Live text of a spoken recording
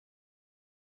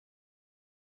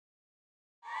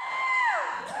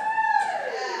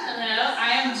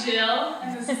Gill,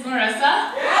 and this is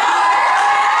Marissa.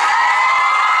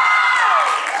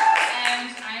 And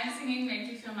I am singing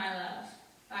Make You Feel My Love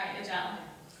by Adele.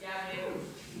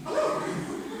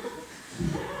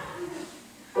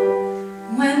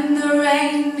 When the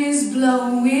rain is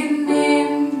blowing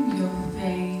in your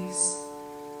face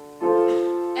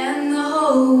and the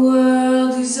whole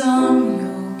world is on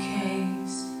your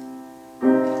case,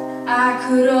 I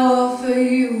could offer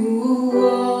you a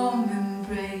warm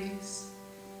embrace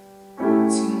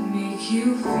to make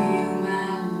you feel my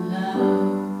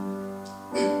love.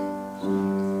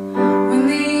 When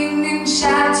the evening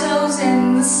shadows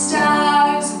and the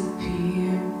stars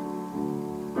appear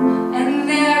and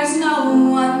there's no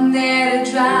one there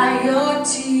to dry your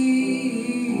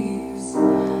tears,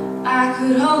 I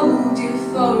could hold you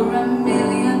for a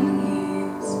million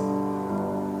years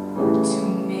to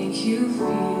make you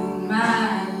feel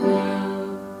my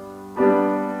love.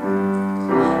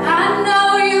 I know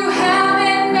you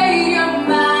haven't made your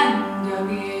mind up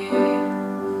yet,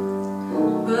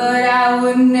 but I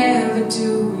would never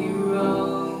do you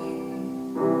wrong.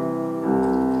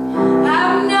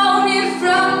 I've known it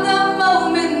from the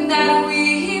moment that we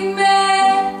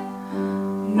met,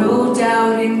 no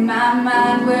doubt in my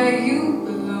mind where you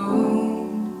belong.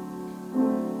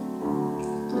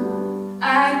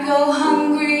 I go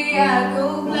hungry, I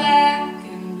go black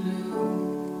and blue,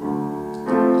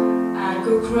 I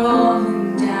go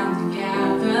crawling down the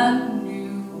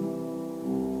avenue.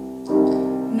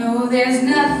 No, there's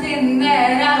nothing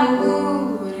that I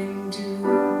wouldn't do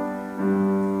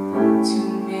to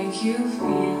make you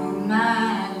feel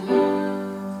my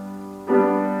love.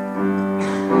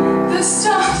 The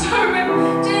stars are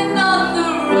written on the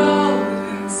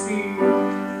rolling sea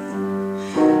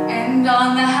and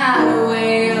on the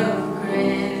highway of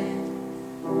regret.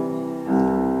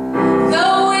 The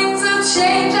winds of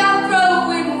change are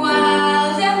blowing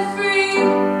wild and free.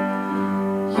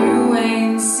 You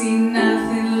ain't seen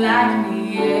nothing like me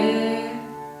yet.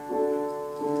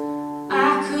 I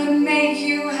could make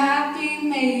you happy,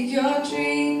 make your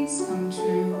dreams come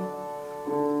true.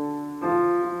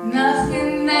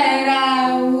 Nothing that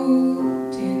I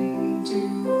wouldn't do.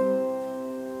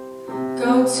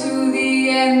 Go to the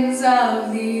ends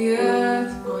of the